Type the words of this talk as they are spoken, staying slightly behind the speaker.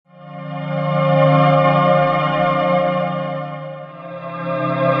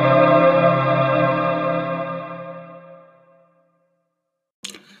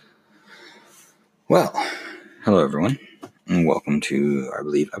to, I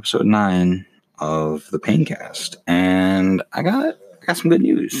believe, episode 9 of the Paincast. And I got some good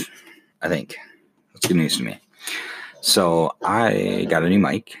news, I think. That's good news to me. So I got a new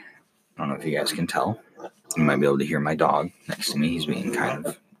mic. I don't know if you guys can tell. You might be able to hear my dog next to me. He's being kind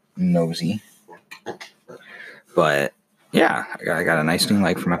of nosy. But yeah, I got a nice new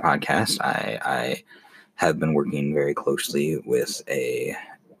mic for my podcast. I have been working very closely with a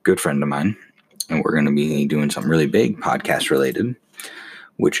good friend of mine, and we're going to be doing something really big podcast related,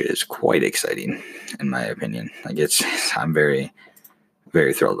 which is quite exciting in my opinion. I'm very,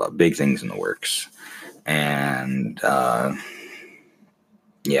 very thrilled about big things in the works. And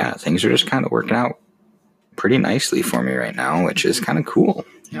things are just kind of working out pretty nicely for me right now, which is kind of cool.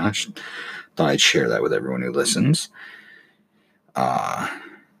 I just thought I'd share that with everyone who listens. But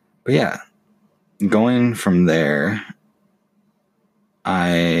yeah, going from there,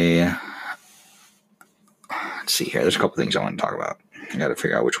 let's see here. There's a couple things I want to talk about. I got to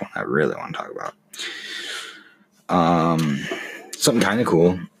figure out which one I really want to talk about. Something kind of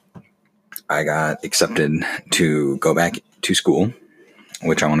cool. I got accepted to go back to school,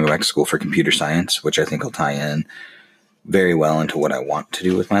 which I want to go back to school for computer science, which I think will tie in very well into what I want to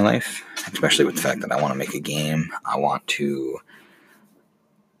do with my life, especially with the fact that I want to make a game. I want to,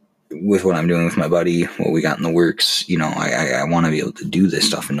 with what I'm doing with my buddy, what we got in the works, I want to be able to do this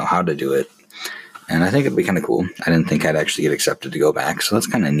stuff and know how to do it. And I think it'd be kind of cool. I didn't think I'd actually get accepted to go back, so that's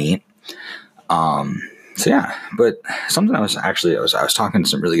kind of neat. So yeah, but something I was talking to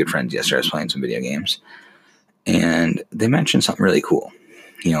some really good friends yesterday. I was playing some video games, and they mentioned something really cool.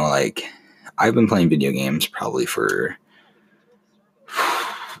 I've been playing video games probably for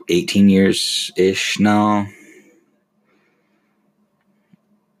 18 years-ish now.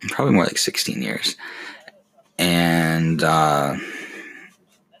 Probably more like 16 years. And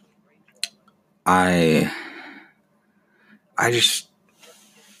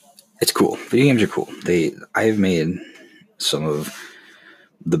it's cool. Video games are cool. I've made some of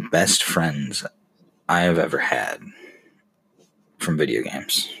the best friends I have ever had from video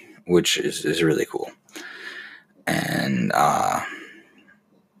games, which is really cool. And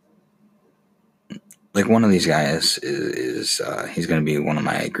one of these guys is he's going to be one of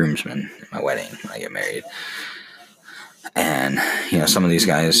my groomsmen at my wedding when I get married. And some of these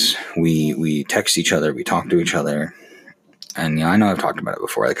guys, we text each other, we talk to each other. And I know I've talked about it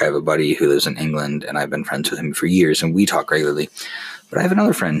before. I have a buddy who lives in England, and I've been friends with him for years, and we talk regularly. But I have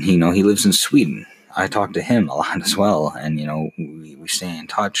another friend, he lives in Sweden. I talk to him a lot as well, and we stay in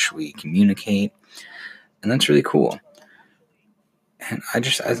touch, we communicate, and that's really cool. And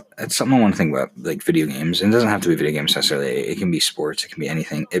it's something I want to think about, like video games. And it doesn't have to be video games necessarily. It can be sports. It can be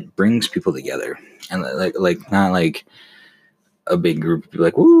anything. It brings people together, and not like a big group of people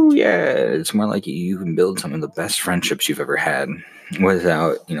like, woo, yeah. It's more like you can build some of the best friendships you've ever had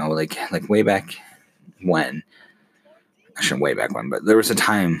without, like way back when. I shouldn't way back when, but there was a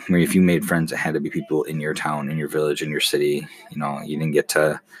time where if you made friends, it had to be people in your town, in your village, in your city. You didn't get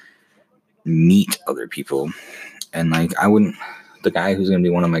to meet other people. And the guy who's going to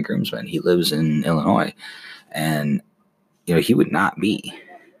be one of my groomsmen, he lives in Illinois, and he would not be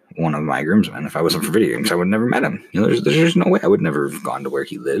one of my groomsmen if I wasn't for video games. I would have never met him. There's just no way I would never have gone to where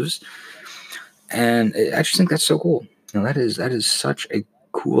he lives. And I just think that's so cool. That is such a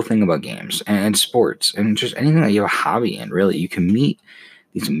cool thing about games and sports and just anything that you have a hobby in. Really, you can meet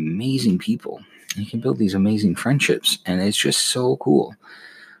these amazing people. You can build these amazing friendships, and it's just so cool.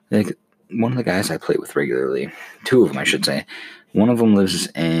 Like one of the guys I play with regularly, two of them I should say. One of them lives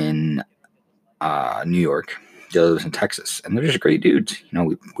in New York. The other lives in Texas. And they're just great dudes.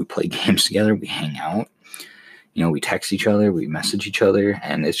 We play games together. We hang out. We text each other. We message each other.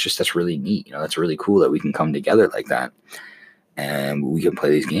 And that's really neat. That's really cool that we can come together like that. And we can play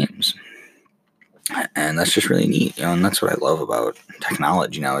these games. And that's just really neat. And that's what I love about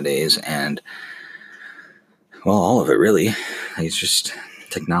technology nowadays. And, well, all of it really. It's just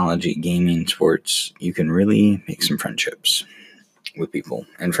technology, gaming, sports. You can really make some friendships with people.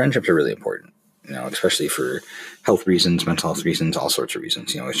 And friendships are really important. Especially for health reasons, mental health reasons, all sorts of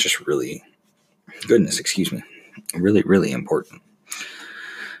reasons. It's just really, really, really important.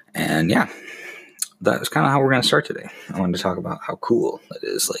 And yeah, that was kind of how we're going to start today. I wanted to talk about how cool it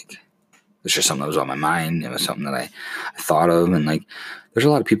is. It's just something that was on my mind. It was something that I thought of. And there's a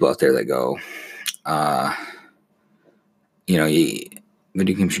lot of people out there that go,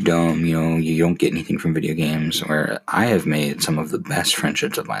 video games are dumb. You don't get anything from video games. Where I have made some of the best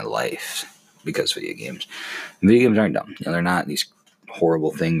friendships of my life because video games. Video games aren't dumb. They're not these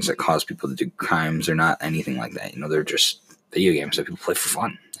horrible things that cause people to do crimes. They're not anything like that. They're just video games that people play for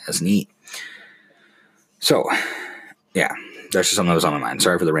fun. That's neat. So, yeah, that's just something that was on my mind.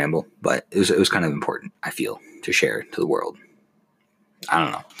 Sorry for the ramble, but it was kind of important, I feel, to share to the world. I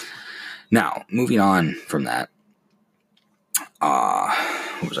don't know. Now, moving on from that,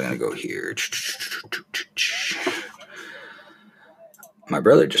 what was I going to go here? My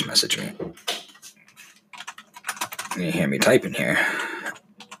brother just messaged me. You hear me typing here.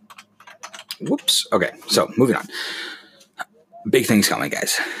 Whoops. Okay, so moving on. Big things coming,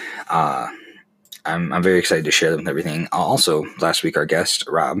 guys. I'm very excited to share them with everything. Also, last week, our guest,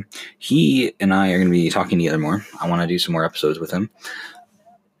 Rob, he and I are going to be talking together more. I want to do some more episodes with him.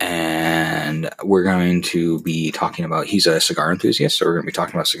 And we're going to be talking about, he's a cigar enthusiast, so we're going to be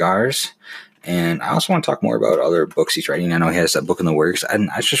talking about cigars. And I also want to talk more about other books he's writing. I know he has that book in the works, and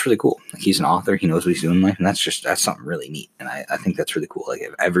that's just really cool. Like, he's an author. He knows what he's doing in life, and that's something really neat. And I think that's really cool. Like,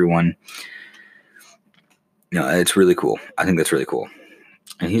 if everyone, it's really cool. I think that's really cool.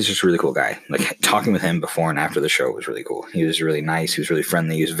 And he's just a really cool guy. Like, talking with him before and after the show was really cool. He was really nice. He was really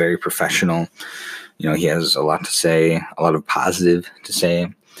friendly. He was very professional. He has a lot to say, a lot of positive to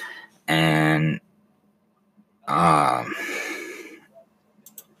say. And, yeah,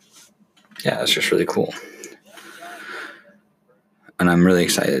 it's just really cool. And I'm really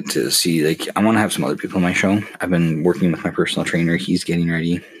excited to see, I want to have some other people on my show. I've been working with my personal trainer. He's getting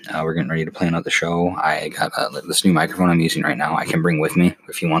ready. We're getting ready to plan out the show. I got this new microphone I'm using right now. I can bring with me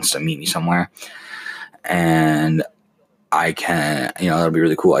if he wants to meet me somewhere. And I can, that'll be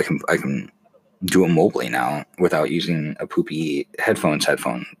really cool. I can do it mobily now without using a poopy headphones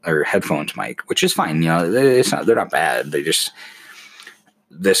mic, which is fine. They're not bad.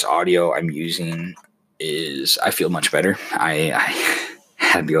 This audio I'm using I feel much better. I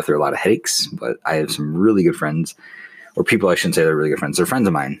had to go through a lot of headaches, but I have some really good friends, or people, I shouldn't say they're really good friends. They're friends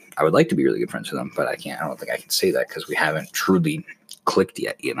of mine. I would like to be really good friends with them, but I can't. I don't think I can say that because we haven't truly clicked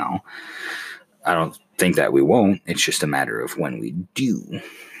yet, I don't think that we won't. It's just a matter of when we do.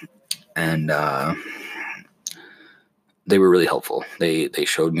 And they were really helpful. They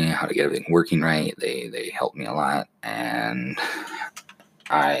showed me how to get everything working right. They helped me a lot, and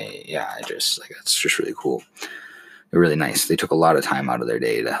it's just really cool. They're really nice. They took a lot of time out of their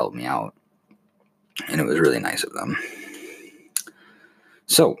day to help me out, and it was really nice of them.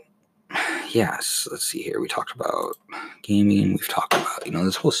 So, yes, let's see here. We talked about gaming. We've talked about,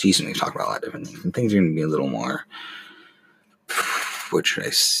 this whole season we've talked about a lot of different things, and things are going to be a little more, what should I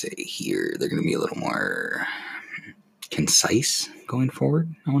say here? They're going to be a little more concise going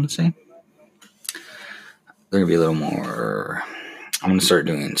forward, I want to say. They're going to be a little more, I'm going to start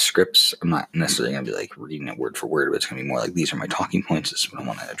doing scripts. I'm not necessarily going to be reading it word for word, but it's going to be more like, these are my talking points. This is what I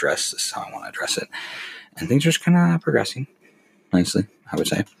want to address. This is how I want to address it. And things are just kind of progressing nicely, I would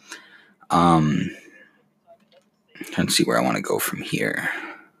say. Trying to see where I want to go from here.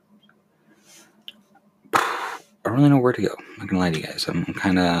 I don't really know where to go. I'm not going to lie to you guys.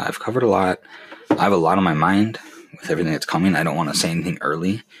 I've covered a lot. I have a lot on my mind with everything that's coming. I don't want to say anything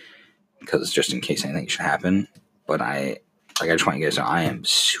early because just in case anything should happen. But I just want you guys to know I am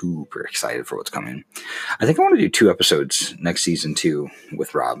super excited for what's coming. I think I want to do 2 episodes next season too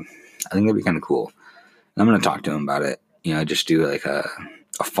with Rob. I think that'd be kind of cool. And I'm going to talk to him about it. Just do a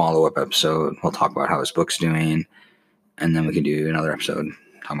follow-up episode. We'll talk about how his book's doing. And then we can do another episode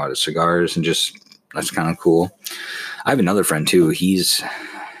talking about his cigars, and that's kind of cool. I have another friend too. He's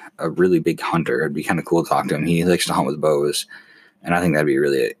a really big hunter. It'd be kind of cool to talk to him. He likes to hunt with bows. And I think that'd be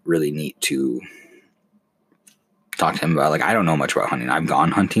really, really neat to talk to him about. I don't know much about hunting. I've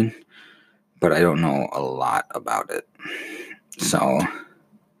gone hunting, but I don't know a lot about it. So,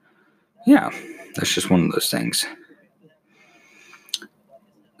 yeah, that's just one of those things.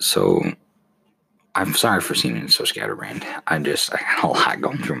 So, I'm sorry for seeming so scatterbrained. I got a lot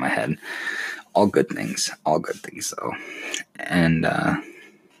going through my head. All good things though. And,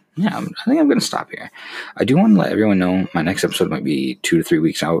 yeah, I think I'm going to stop here. I do want to let everyone know my next episode might be 2 to 3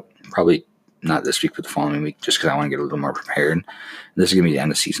 weeks out. Probably not this week, but the following week, just because I want to get a little more prepared. This is going to be the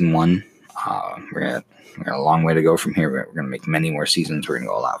end of season 1. We're got a long way to go from here. We're going to make many more seasons. We're going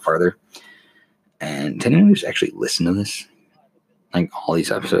to go a lot farther. And to anyone who's actually listened to this, all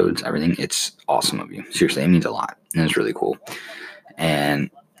these episodes, everything, it's awesome of you. Seriously, it means a lot. And it's really cool. And,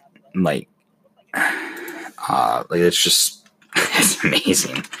 it's just, it's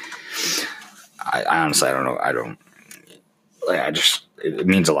amazing. I honestly, I don't know. It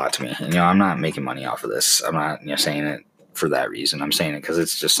means a lot to me. I'm not making money off of this. I'm not, saying it for that reason. I'm saying it because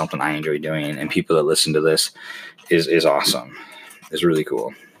it's just something I enjoy doing, and people that listen to this is awesome. It's really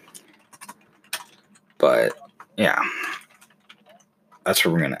cool. But yeah, that's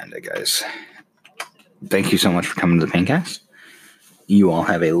where we're going to end it, guys. Thank you so much for coming to the Paincast. You all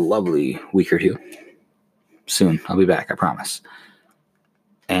have a lovely week or 2. soon. I'll be back, I promise.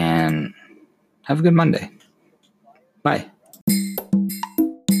 And have a good Monday. Bye.